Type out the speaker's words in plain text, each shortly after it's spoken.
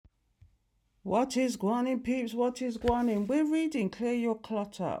What is Guanin, peeps? What is Guanin? We're reading Clear Your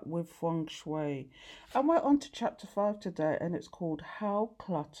Clutter with Feng Shui. And we're on to chapter 5 today, and it's called How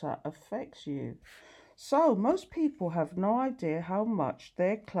Clutter Affects You. So, most people have no idea how much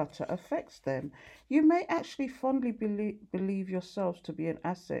their clutter affects them. You may actually fondly believe yourselves to be an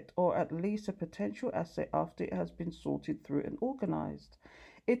asset, or at least a potential asset after it has been sorted through and organized.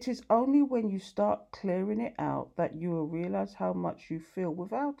 It is only when you start clearing it out that you will realize how much you feel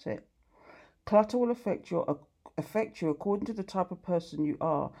without it. Clutter will affect you according to the type of person you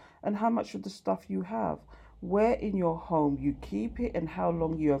are and how much of the stuff you have, where in your home you keep it, and how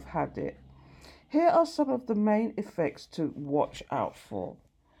long you have had it. Here are some of the main effects to watch out for.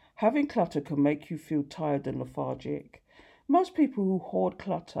 Having clutter can make you feel tired and lethargic. Most people who hoard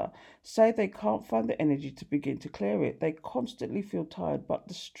clutter say they can't find the energy to begin to clear it. They constantly feel tired, but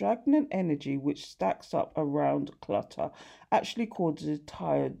the stagnant energy which stacks up around clutter actually causes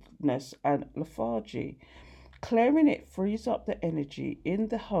tiredness and lethargy. Clearing it frees up the energy in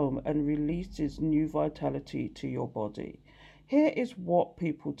the home and releases new vitality to your body. Here is what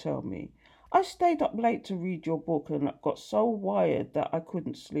people tell me. I stayed up late to read your book and got so wired that I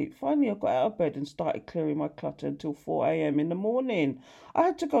couldn't sleep. Finally, I got out of bed and started clearing my clutter until 4 a.m. in the morning. I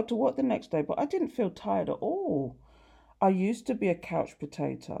had to go to work the next day, but I didn't feel tired at all. I used to be a couch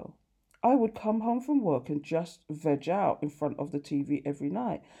potato. I would come home from work and just veg out in front of the TV every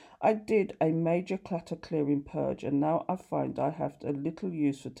night. I did a major clutter clearing purge, and now I find I have a little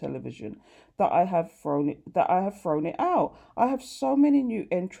use for television that I have thrown it out. I have so many new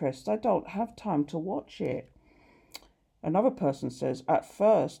interests I don't have time to watch it. Another person says, at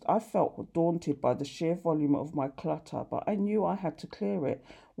first I felt daunted by the sheer volume of my clutter, but I knew I had to clear it.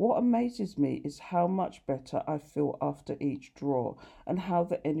 What amazes me is how much better I feel after each drawer and how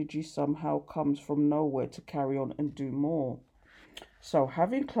the energy somehow comes from nowhere to carry on and do more. So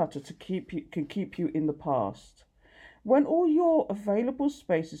having clutter to keep you can keep you in the past. When all your available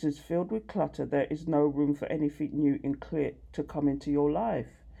spaces is filled with clutter, there is no room for anything new and clear to come into your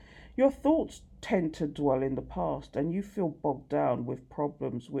life. Your thoughts tend to dwell in the past and you feel bogged down with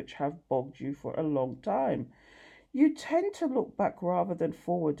problems which have bogged you for a long time. You tend to look back rather than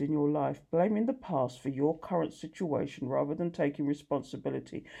forward in your life, blaming the past for your current situation rather than taking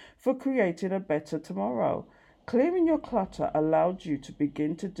responsibility for creating a better tomorrow. Clearing your clutter allowed you to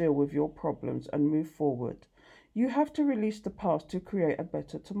begin to deal with your problems and move forward. You have to release the past to create a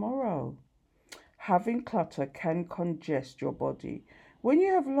better tomorrow. Having clutter can congest your body. When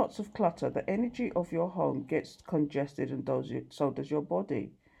you have lots of clutter, the energy of your home gets congested and so does your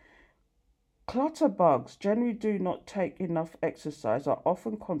body. Clutter bugs generally do not take enough exercise, are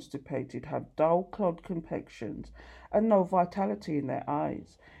often constipated, have dull, clogged complexions, and no vitality in their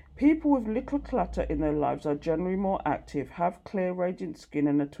eyes. People with little clutter in their lives are generally more active, have clear, radiant skin,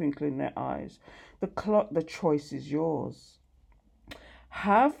 and a twinkle in their eyes. The choice is yours.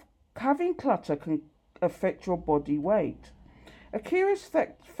 Have Having clutter can affect your body weight. A curious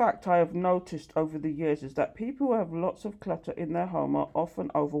fact I have noticed over the years is that people who have lots of clutter in their home are often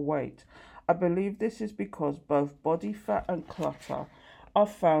overweight. I believe this is because both body fat and clutter are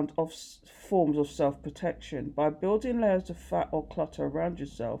found of forms of self-protection. By building layers of fat or clutter around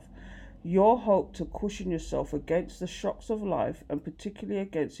yourself, your hope to cushion yourself against the shocks of life and particularly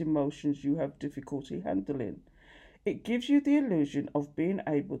against emotions you have difficulty handling. It gives you the illusion of being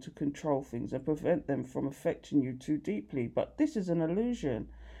able to control things and prevent them from affecting you too deeply, but this is an illusion.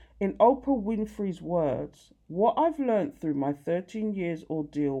 In Oprah Winfrey's words, what I've learned through my 13 years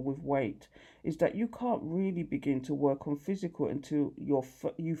ordeal with weight is that you can't really begin to work on physical until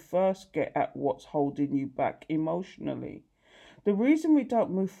you first get at what's holding you back emotionally. The reason we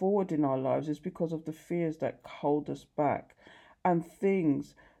don't move forward in our lives is because of the fears that hold us back and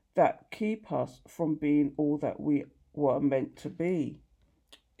things that keep us from being all that we were meant to be.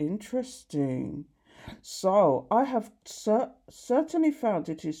 Interesting. So, I have certainly found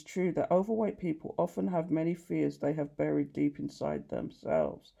it is true that overweight people often have many fears they have buried deep inside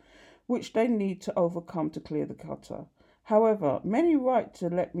themselves, which they need to overcome to clear the clutter. However, many write to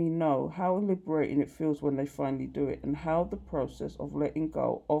let me know how liberating it feels when they finally do it and how the process of letting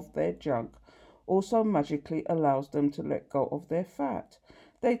go of their junk also magically allows them to let go of their fat.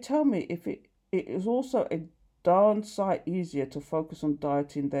 They tell me it is also a darn sight easier to focus on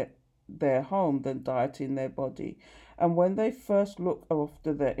dieting their home than dieting their body. And when they first look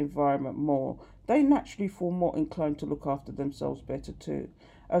after their environment more, they naturally feel more inclined to look after themselves better too.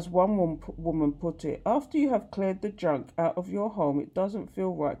 As one woman put it, after you have cleared the junk out of your home, it doesn't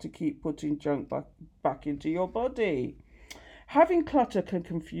feel right to keep putting junk back into your body. Having clutter can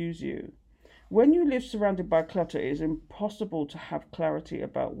confuse you. When you live surrounded by clutter, it is impossible to have clarity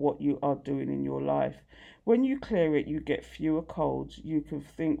about what you are doing in your life. When you clear it, you get fewer colds, you can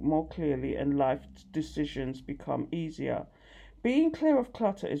think more clearly, and life decisions become easier. Being clear of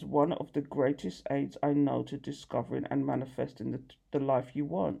clutter is one of the greatest aids I know to discovering and manifesting the life you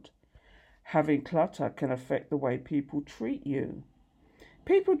want. Having clutter can affect the way people treat you.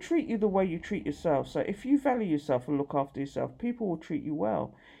 People treat you the way you treat yourself. So if you value yourself and look after yourself, people will treat you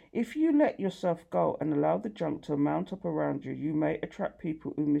well. If you let yourself go and allow the junk to mount up around you, you may attract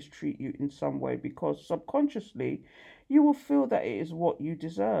people who mistreat you in some way because subconsciously you will feel that it is what you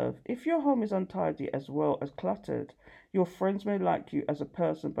deserve. If your home is untidy as well as cluttered, your friends may like you as a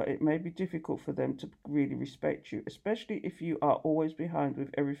person, but it may be difficult for them to really respect you, especially if you are always behind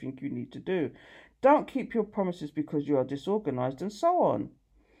with everything you need to do. Don't keep your promises because you are disorganized, and so on.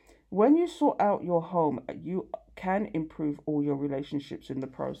 When you sort out your home, you can improve all your relationships in the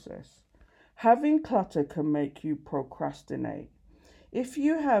process. Having clutter can make you procrastinate. If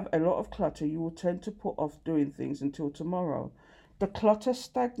you have a lot of clutter, you will tend to put off doing things until tomorrow. The clutter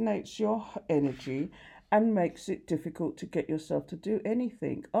stagnates your energy and makes it difficult to get yourself to do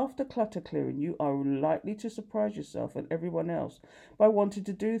anything. After clutter clearing, you are likely to surprise yourself and everyone else by wanting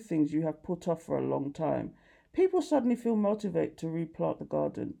to do things you have put off for a long time. People suddenly feel motivated to replant the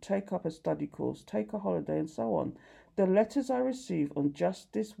garden, take up a study course, take a holiday, and so on. The letters I receive on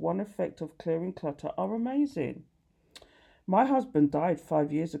just this one effect of clearing clutter are amazing. My husband died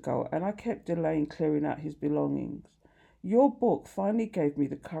 5 years ago, and I kept delaying clearing out his belongings. Your book finally gave me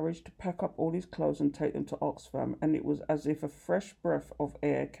the courage to pack up all his clothes and take them to Oxfam, and it was as if a fresh breath of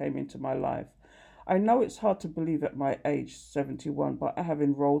air came into my life. I know it's hard to believe at my age, 71, but I have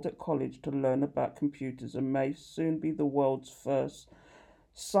enrolled at college to learn about computers and may soon be the world's first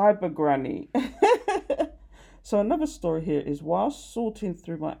cyber granny. So another story here is whilst sorting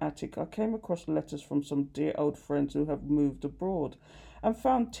through my attic, I came across letters from some dear old friends who have moved abroad and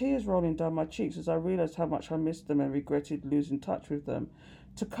found tears rolling down my cheeks as I realized how much I missed them and regretted losing touch with them.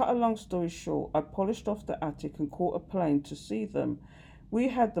 To cut a long story short, I polished off the attic and caught a plane to see them. We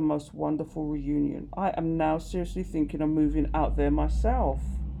had the most wonderful reunion. I am now seriously thinking of moving out there myself.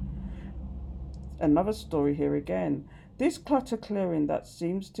 Another story here again. This clutter clearing that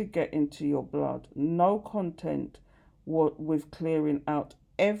seems to get into your blood. No content with clearing out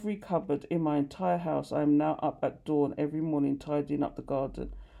every cupboard in my entire house. I am now up at dawn every morning tidying up the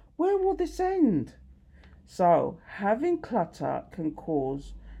garden. Where will this end? So, having clutter can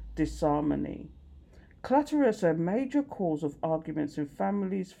cause disharmony. Clutter is a major cause of arguments in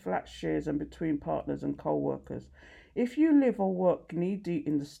families, flat shares, and between partners and co-workers. If you live or work knee deep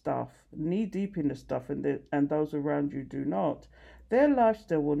in the stuff, and those around you do not, their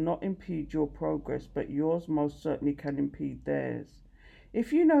lifestyle will not impede your progress, but yours most certainly can impede theirs.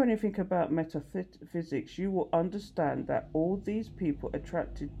 If you know anything about metaphysics, you will understand that all these people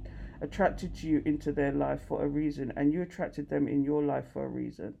attracted you into their life for a reason, and you attracted them in your life for a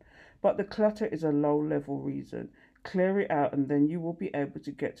reason. But the clutter is a low level reason. Clear it out, and then you will be able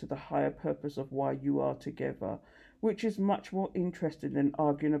to get to the higher purpose of why you are together, which is much more interesting than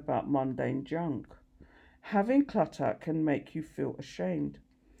arguing about mundane junk. Having clutter can make you feel ashamed.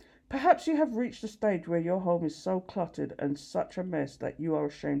 Perhaps you have reached a stage where your home is so cluttered and such a mess that you are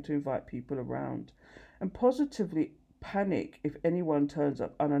ashamed to invite people around and positively panic if anyone turns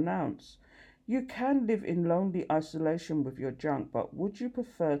up unannounced. You can live in lonely isolation with your junk, but would you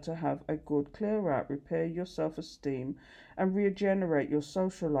prefer to have a good clear out, repair your self esteem, and regenerate your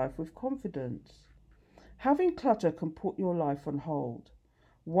social life with confidence? Having clutter can put your life on hold.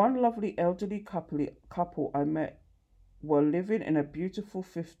 One lovely elderly couple I met were living in a beautiful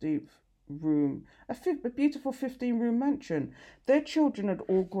 15-room mansion. Their children had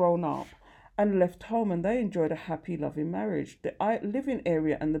all grown up and left home, and they enjoyed a happy, loving marriage. The living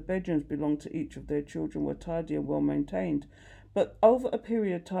area and the bedrooms belonged to each of their children were tidy and well maintained, but over a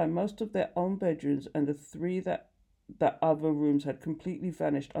period of time, most of their own bedrooms and the three that other rooms had completely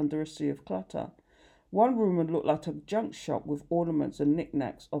vanished under a sea of clutter. One room would look like a junk shop with ornaments and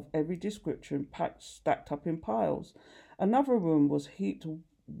knickknacks of every description stacked up in piles. Another room was heaped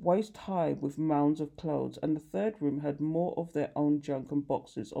waist high with mounds of clothes, and the third room had more of their own junk and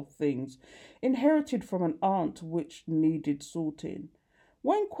boxes of things inherited from an aunt which needed sorting.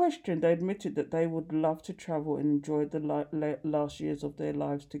 When questioned, they admitted that they would love to travel and enjoy the last years of their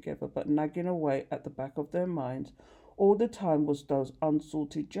lives together, but nagging away at the back of their minds all the time was those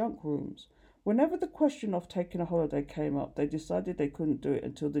unsorted junk rooms. Whenever the question of taking a holiday came up, they decided they couldn't do it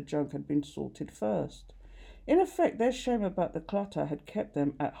until the junk had been sorted first. In effect, their shame about the clutter had kept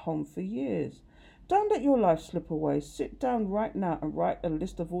them at home for years. Don't let your life slip away. Sit down right now and write a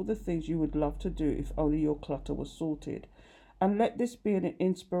list of all the things you would love to do if only your clutter was sorted. And let this be an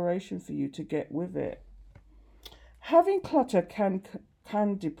inspiration for you to get with it. Having clutter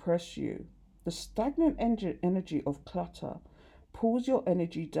can depress you. The stagnant energy of clutter pulls your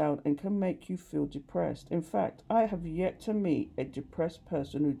energy down and can make you feel depressed. In fact, I have yet to meet a depressed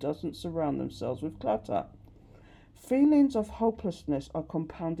person who doesn't surround themselves with clutter. Feelings of hopelessness are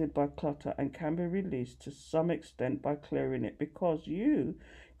compounded by clutter and can be released to some extent by clearing it because you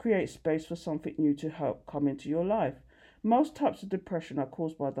create space for something new to help come into your life. Most types of depression are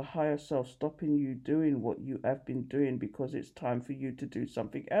caused by the higher self stopping you doing what you have been doing because it's time for you to do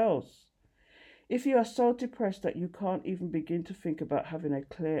something else. If you are so depressed that you can't even begin to think about having a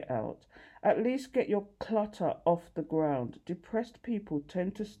clear out, at least get your clutter off the ground. Depressed people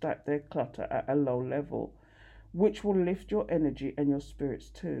tend to stack their clutter at a low level, which will lift your energy and your spirits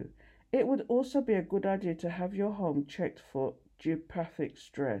too. It would also be a good idea to have your home checked for geopathic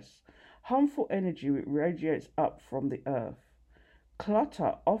stress, harmful energy which radiates up from the earth.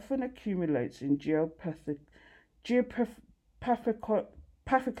 Clutter often accumulates in geopathically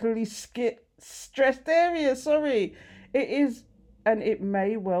stressed areas. Sorry, it is, and it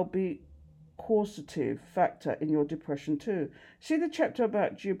may well be causative factor in your depression too. See the chapter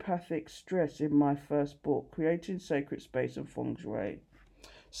about geopathic stress in my first book, Creating Sacred Space and Feng Shui.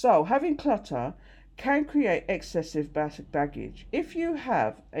 So, having clutter can create excessive baggage. If you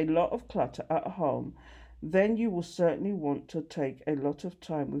have a lot of clutter at home, then you will certainly want to take a lot of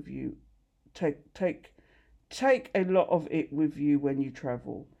time with you. Take a lot of it with you when you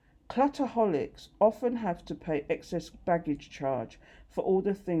travel. Clutterholics often have to pay excess baggage charge for all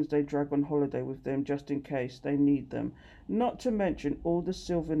the things they drag on holiday with them just in case they need them, not to mention all the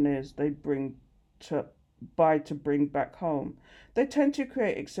souvenirs they to buy to bring back home. They tend to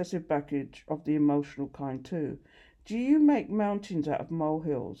create excessive baggage of the emotional kind too. Do you make mountains out of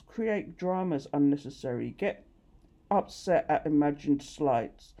molehills? Create dramas unnecessary? Get upset at imagined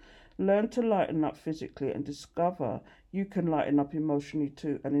slights? Learn to lighten up physically and discover you can lighten up emotionally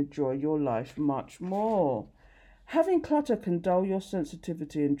too and enjoy your life much more. Having clutter can dull your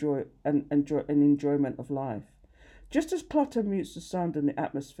sensitivity and enjoyment of life. Just as clutter mutes the sound and the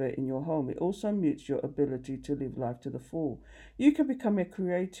atmosphere in your home, it also mutes your ability to live life to the full. You can become a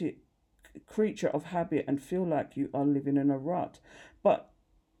creative creature of habit and feel like you are living in a rut, but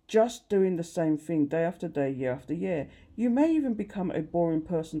just doing the same thing day after day, year after year. You may even become a boring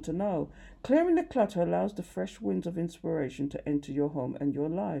person to know. Clearing the clutter allows the fresh winds of inspiration to enter your home and your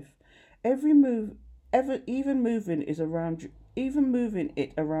life. Every move, even moving is around, even moving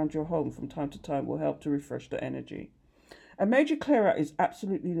it around your home from time to time will help to refresh the energy. A major clear out is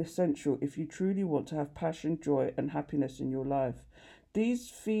absolutely essential if you truly want to have passion, joy, and happiness in your life. These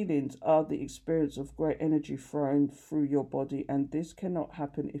feelings are the experience of great energy flowing through your body, and this cannot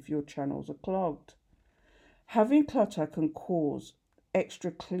happen if your channels are clogged. Having clutter can cause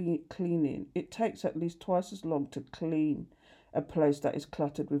extra cleaning. It takes at least twice as long to clean a place that is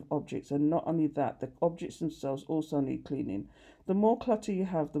cluttered with objects, and not only that, the objects themselves also need cleaning. The more clutter you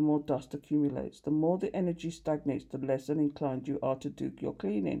have, the more dust accumulates. The more the energy stagnates, the less inclined you are to do your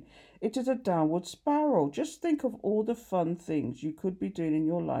cleaning. It is a downward spiral. Just think of all the fun things you could be doing in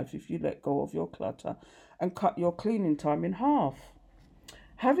your life if you let go of your clutter and cut your cleaning time in half.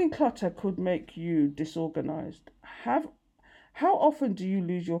 Having clutter could make you disorganized. How often do you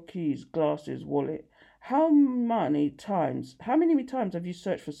lose your keys, glasses, wallet? How many times have you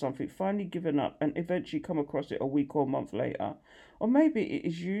searched for something, finally given up, and eventually come across it a week or a month later? Or maybe it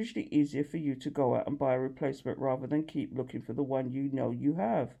is usually easier for you to go out and buy a replacement rather than keep looking for the one you know you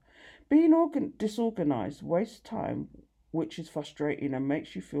have. Being disorganized wastes time, which is frustrating and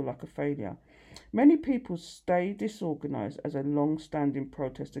makes you feel like a failure. Many people stay disorganized as a long standing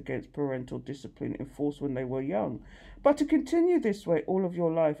protest against parental discipline enforced when they were young. But to continue this way all of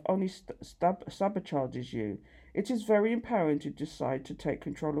your life only sabotages you. It is very empowering to decide to take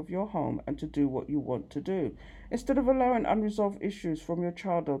control of your home and to do what you want to do, instead of allowing unresolved issues from your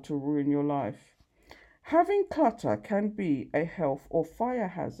childhood to ruin your life. Having clutter can be a health or fire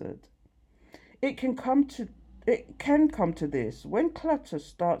hazard. It can come to this when clutter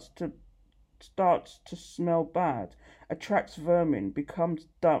starts to smell bad, attracts vermin,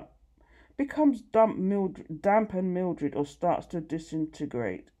 damp and mildred, or starts to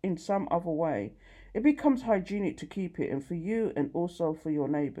disintegrate in some other way. It becomes hygienic to keep it, and for you and also for your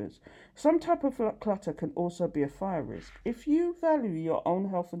neighbours. Some type of clutter can also be a fire risk. If you value your own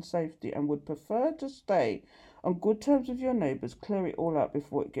health and safety and would prefer to stay on good terms with your neighbours, clear it all out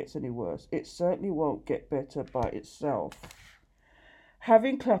before it gets any worse. It certainly won't get better by itself.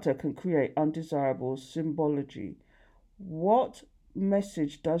 Having clutter can create undesirable symbology. What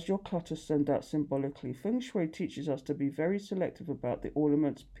message does your clutter send out symbolically? Feng Shui teaches us to be very selective about the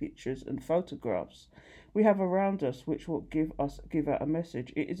ornaments, pictures, and photographs we have around us, which will give out a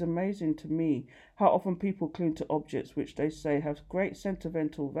message. It is amazing to me how often people cling to objects which they say have great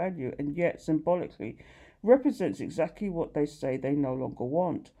sentimental value and yet symbolically represents exactly what they say they no longer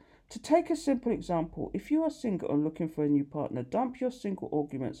want. To take a simple example, if you are single and looking for a new partner, dump your single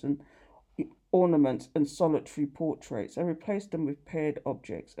arguments and ornaments and solitary portraits and replace them with paired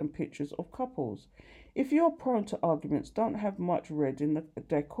objects and pictures of couples. If you're prone to arguments, don't have much red in the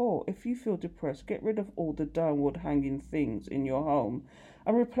decor. If you feel depressed, get rid of all the downward hanging things in your home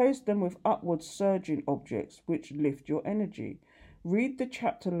and replace them with upward surging objects which lift your energy. Read the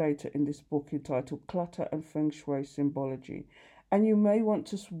chapter later in this book entitled Clutter and Feng Shui Symbology, and you may want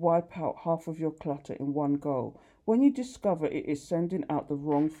to wipe out half of your clutter in one go when you discover it is sending out the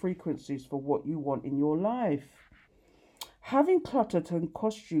wrong frequencies for what you want in your life. Having clutter can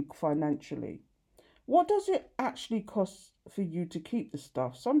cost you financially. What does it actually cost for you to keep the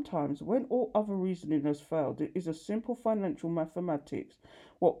stuff? Sometimes, when all other reasoning has failed, it is a simple financial mathematics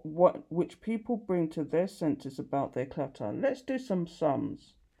which people bring to their senses about their clutter. Let's do some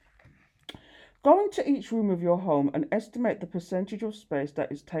sums. Go into each room of your home and estimate the percentage of space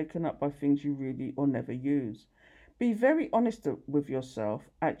that is taken up by things you really or never use. Be very honest with yourself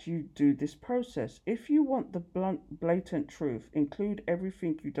as you do this process. If you want the blatant truth, include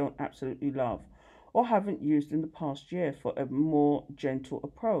everything you don't absolutely love or haven't used in the past year for a more gentle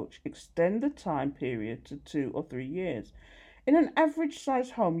approach. Extend the time period to 2 or 3 years. In an average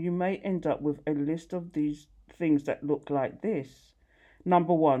sized home, you may end up with a list of these things that look like this.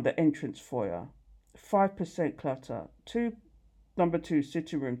 Number one, the entrance foyer, 5% clutter. Number two,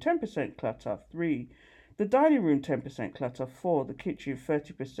 sitting room, 10% clutter. Three, the dining room, 10% clutter. Four, the kitchen,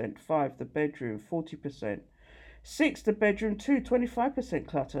 30%. Five, the bedroom, 40%. Six, the bedroom, 25%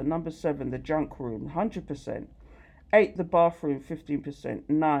 clutter. Number seven, the junk room, 100%. Eight, the bathroom, 15%.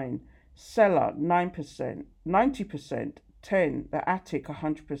 Nine, cellar, 9%, 90%. 10, the attic,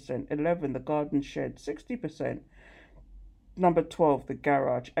 100%. 11, the garden shed, 60%. Number 12, the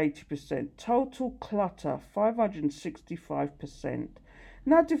garage, 80%. Total clutter, 565%.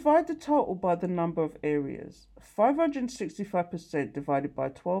 Now divide the total by the number of areas. 565% divided by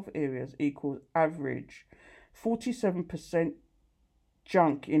 12 areas equals average 47%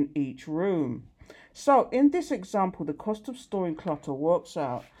 junk in each room. So in this example, the cost of storing clutter works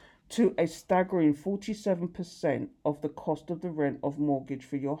out to a staggering 47% of the cost of the rent of mortgage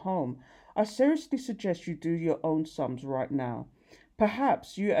for your home. I seriously suggest you do your own sums right now.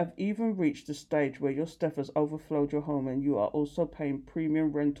 Perhaps you have even reached the stage where your stuff has overflowed your home and you are also paying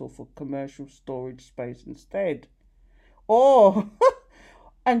premium rental for commercial storage space instead. Or,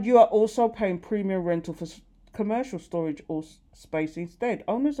 and you are also paying premium rental for commercial storage or space instead.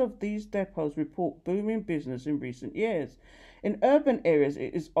 Owners of these depots report booming business in recent years. In urban areas,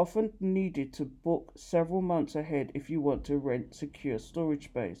 it is often needed to book several months ahead if you want to rent secure storage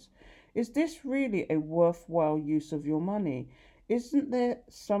space. Is this really a worthwhile use of your money? Isn't there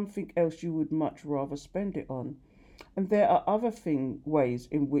something else you would much rather spend it on? And there are other ways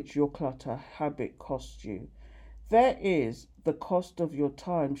in which your clutter habit costs you. There is the cost of your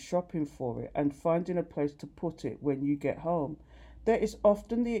time shopping for it and finding a place to put it when you get home. There is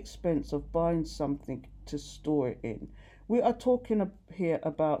often the expense of buying something to store it in. We are talking here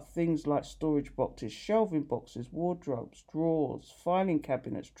about things like storage boxes, shelving boxes, wardrobes, drawers, filing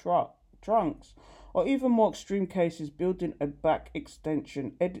cabinets, trunks, or even more extreme cases, building a back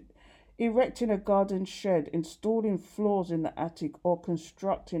extension, erecting a garden shed, installing floors in the attic, or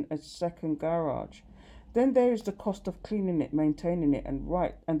constructing a second garage. Then there is the cost of cleaning it, maintaining it,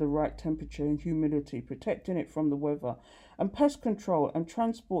 and the right temperature and humidity, protecting it from the weather, and pest control, and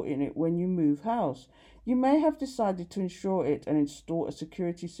transporting it when you move house. You may have decided to insure it and install a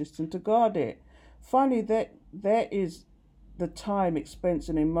security system to guard it. Finally, there is the time, expense,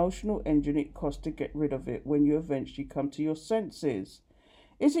 and emotional engine it costs to get rid of it when you eventually come to your senses.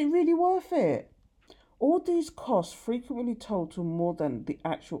 Is it really worth it? All these costs frequently total more than the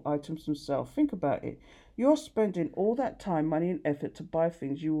actual items themselves. Think about it. You're spending all that time, money, and effort to buy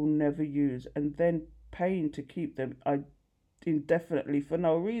things you will never use and then paying to keep them indefinitely for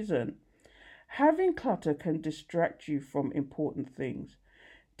no reason. Having clutter can distract you from important things.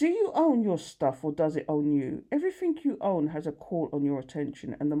 Do you own your stuff or does it own you? Everything you own has a call on your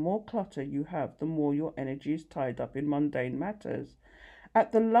attention, and the more clutter you have, the more your energy is tied up in mundane matters. As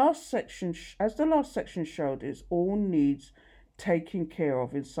the last section showed, it all needs taking care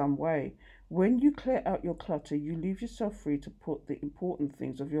of in some way. When you clear out your clutter, you leave yourself free to put the important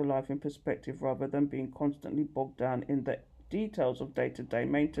things of your life in perspective rather than being constantly bogged down in the details of day to day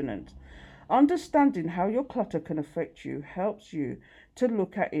maintenance. Understanding how your clutter can affect you helps you to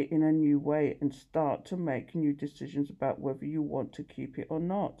look at it in a new way and start to make new decisions about whether you want to keep it or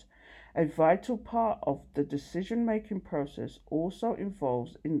not. A vital part of the decision making process also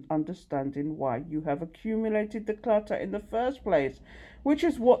involves in understanding why you have accumulated the clutter in the first place, which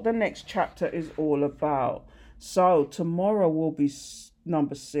is what the next chapter is all about. So, tomorrow will be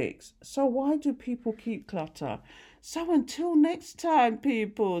number 6. So, why do people keep clutter? So, until next time,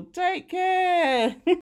 people, take care.